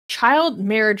child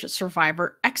marriage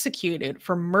survivor executed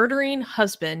for murdering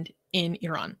husband in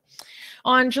Iran.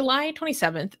 On July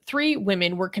 27th, 3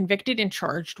 women were convicted and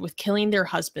charged with killing their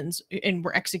husbands and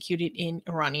were executed in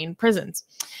Iranian prisons.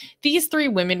 These 3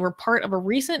 women were part of a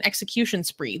recent execution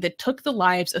spree that took the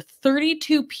lives of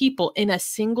 32 people in a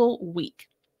single week.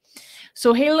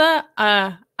 Soheila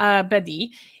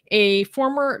Abedi, a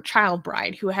former child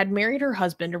bride who had married her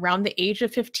husband around the age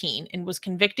of 15 and was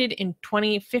convicted in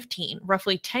 2015,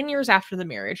 roughly 10 years after the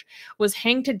marriage, was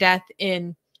hanged to death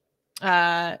in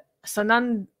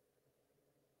Sanandaj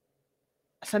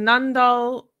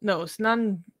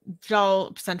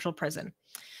Central Prison.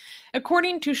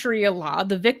 According to Sharia law,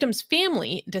 the victim's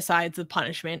family decides the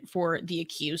punishment for the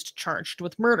accused charged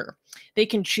with murder. They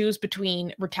can choose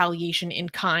between retaliation in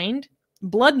kind,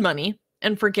 blood money,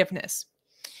 and forgiveness.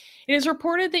 It is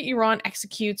reported that Iran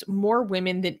executes more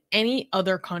women than any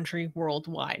other country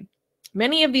worldwide.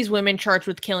 Many of these women charged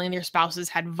with killing their spouses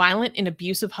had violent and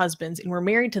abusive husbands and were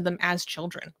married to them as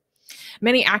children.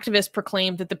 Many activists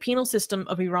proclaim that the penal system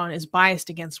of Iran is biased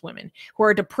against women, who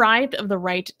are deprived of the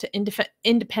right to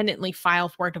independently file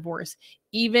for a divorce,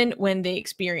 even when they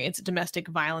experience domestic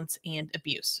violence and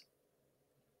abuse.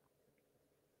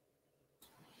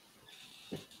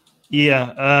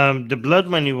 Yeah, the blood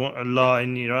money law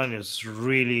in Iran is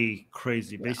really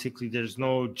crazy. Yeah. Basically, there's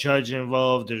no judge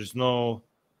involved. There's no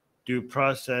due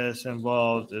process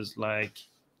involved. There's no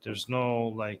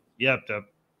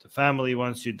the family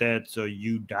wants you dead, so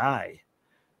you die.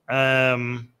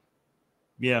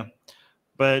 Yeah,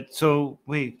 but so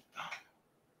wait,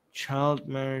 child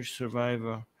marriage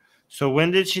survivor. So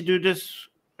when did she do this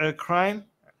crime?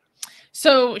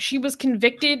 So she was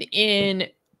convicted in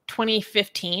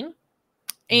 2015.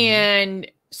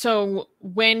 And so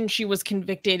when she was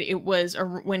convicted, it was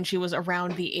when she was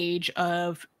around the age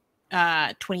of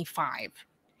 25.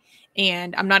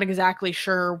 And I'm not exactly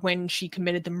sure when she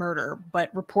committed the murder,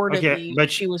 but reportedly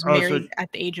she was married at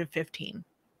the age of 15.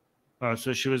 Oh,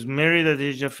 so she was married at the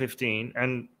age of 15.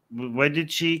 And why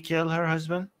did she kill her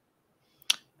husband?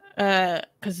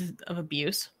 Because of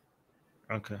abuse.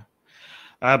 Okay.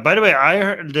 By the way, I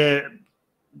heard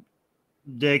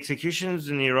the executions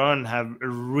in Iran have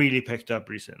really picked up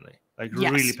recently,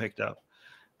 really picked up.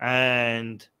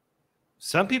 And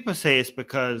some people say it's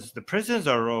because the prisons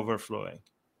are overflowing.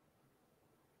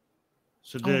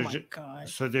 So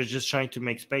they're just trying to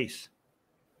make space.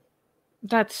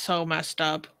 That's so messed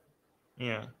up.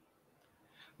 Yeah.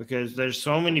 Because there's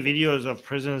so many videos of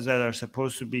prisons that are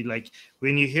supposed to be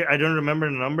when you hear, I don't remember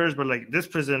the numbers, but this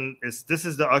prison this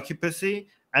is the occupancy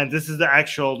and this is the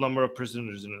actual number of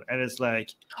prisoners in it. And it's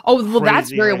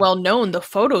that's very well known. The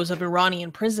photos of Iranian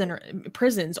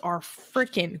prisons are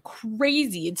freaking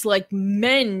crazy. It's like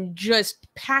men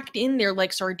just packed in there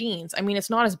like sardines. I mean, it's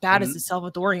not as bad as the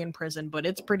Salvadorian prison, but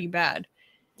it's pretty bad.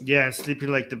 Yeah, and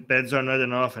sleeping the beds are not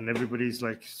enough, and everybody's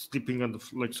sleeping on the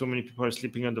so many people are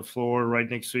sleeping on the floor right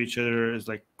next to each other. Is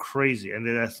crazy, and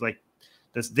that's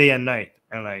day and night.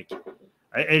 And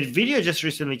a video just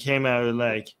recently came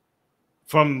out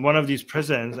from one of these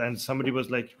prisons, and somebody was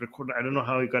recording. I don't know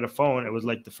how he got a phone. It was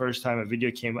the first time a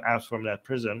video came out from that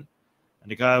prison,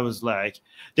 and the guy was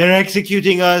 "They're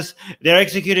executing us. They're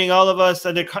executing all of us,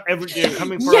 and they're coming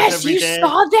for us every day." Yes, you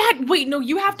saw that. Wait, no,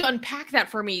 you have to unpack that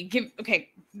for me. Give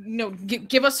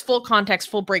us full context,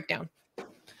 full breakdown.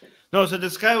 No, so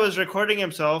this guy was recording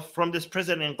himself from this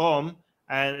prison in Qom,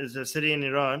 and it's a city in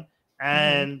Iran,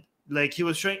 and he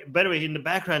was showing. By the way, in the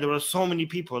background there were so many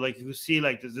people. You see,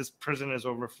 this prison is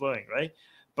overflowing, right?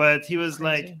 But he was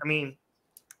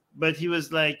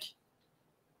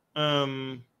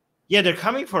yeah, they're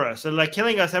coming for us. They're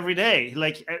killing us every day.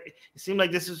 It seemed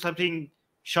like this is something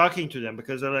shocking to them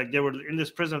because they were in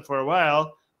this prison for a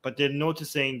while, but they're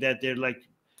noticing that they're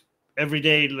every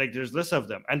day there's less of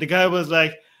them. And the guy was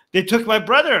they took my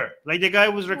brother. The guy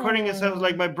was recording himself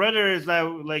my brother is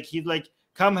now he's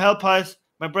come help us.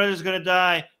 My brother's gonna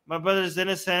die. My brother's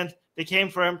innocent. They came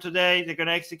for him today. They're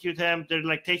gonna execute him. They're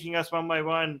taking us one by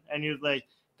one. And you're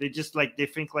they just they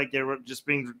think they were just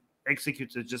being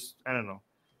executed. Just I don't know.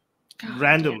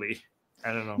 Randomly.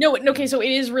 I don't know. No, okay, so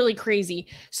it is really crazy.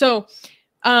 So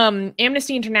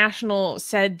Amnesty International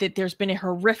said that there's been a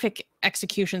horrific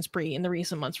execution spree in the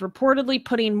recent months, reportedly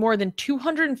putting more than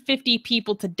 250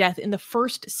 people to death in the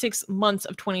first 6 months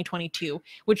of 2022,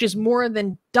 which is more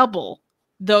than double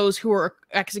those who were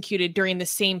executed during the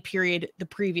same period the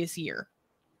previous year.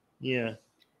 Yeah.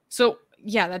 So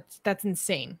yeah, that's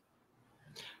insane.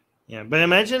 Yeah, but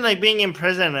imagine being in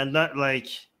prison and not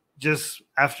just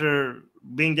after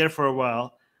being there for a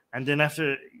while, and then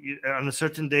after on a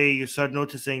certain day you start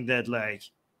noticing that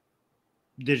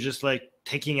they're just like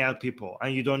taking out people,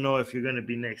 and you don't know if you're going to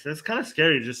be next. That's kind of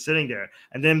scary, just sitting there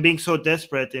and then being so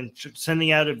desperate and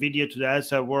sending out a video to the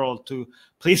outside world to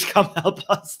please come help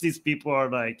us. These people are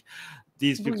like,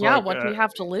 these people. Yeah, are, what do we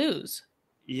have to lose?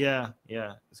 Yeah,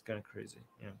 it's kind of crazy.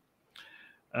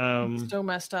 So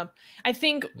messed up. I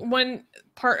think one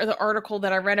part of the article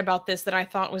that I read about this that I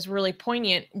thought was really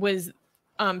poignant was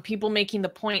people making the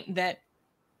point that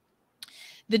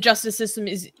the justice system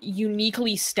is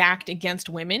uniquely stacked against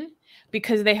women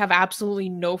because they have absolutely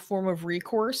no form of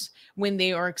recourse when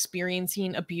they are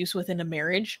experiencing abuse within a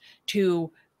marriage to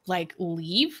like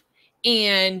leave.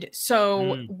 And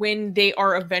so when they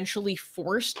are eventually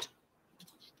forced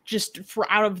just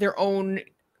for out of their own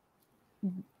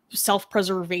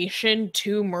self-preservation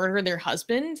to murder their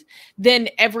husband, then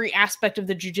every aspect of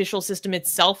the judicial system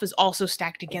itself is also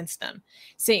stacked against them,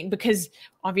 saying because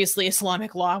obviously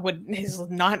Islamic law is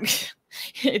not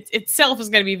itself is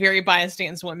going to be very biased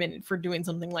against women for doing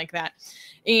something like that.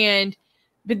 And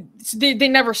but they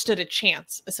never stood a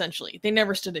chance. Essentially, they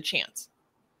never stood a chance.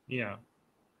 Yeah.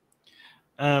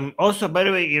 Also, by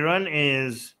the way, Iran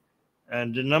is the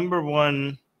number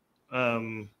one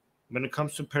when it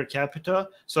comes to per capita.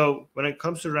 So when it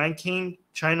comes to ranking,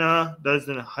 China does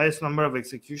the highest number of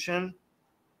execution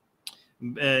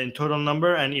in total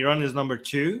number, and Iran is number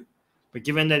 2. But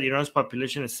given that Iran's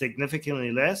population is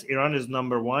significantly less, Iran is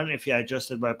number 1 if you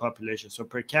adjust it by population. So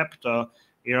per capita,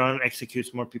 Iran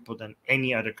executes more people than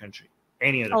any other country.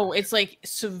 Country. It's like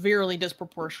severely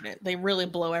disproportionate. They really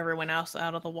blow everyone else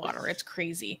out of the water. It's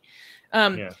crazy.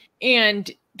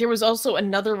 And there was also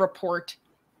another report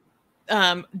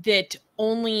that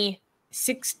only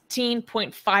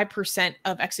 16.5%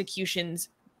 of executions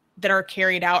that are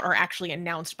carried out are actually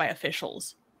announced by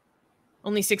officials.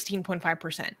 Only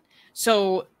 16.5%.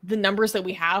 So the numbers that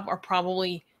we have are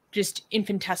probably just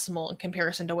infinitesimal in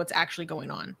comparison to what's actually going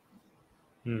on.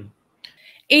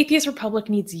 Atheist Republic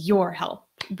needs your help.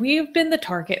 We've been the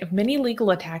target of many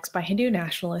legal attacks by Hindu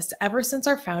nationalists ever since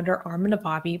our founder, Armin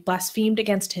Navabi, blasphemed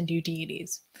against Hindu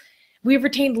deities. We have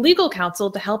retained legal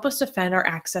counsel to help us defend our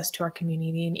access to our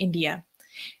community in India.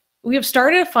 We have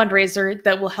started a fundraiser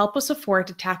that will help us afford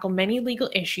to tackle many legal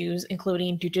issues,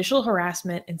 including judicial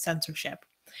harassment and censorship.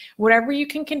 Whatever you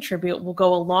can contribute will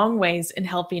go a long ways in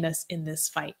helping us in this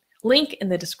fight. Link in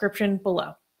the description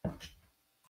below.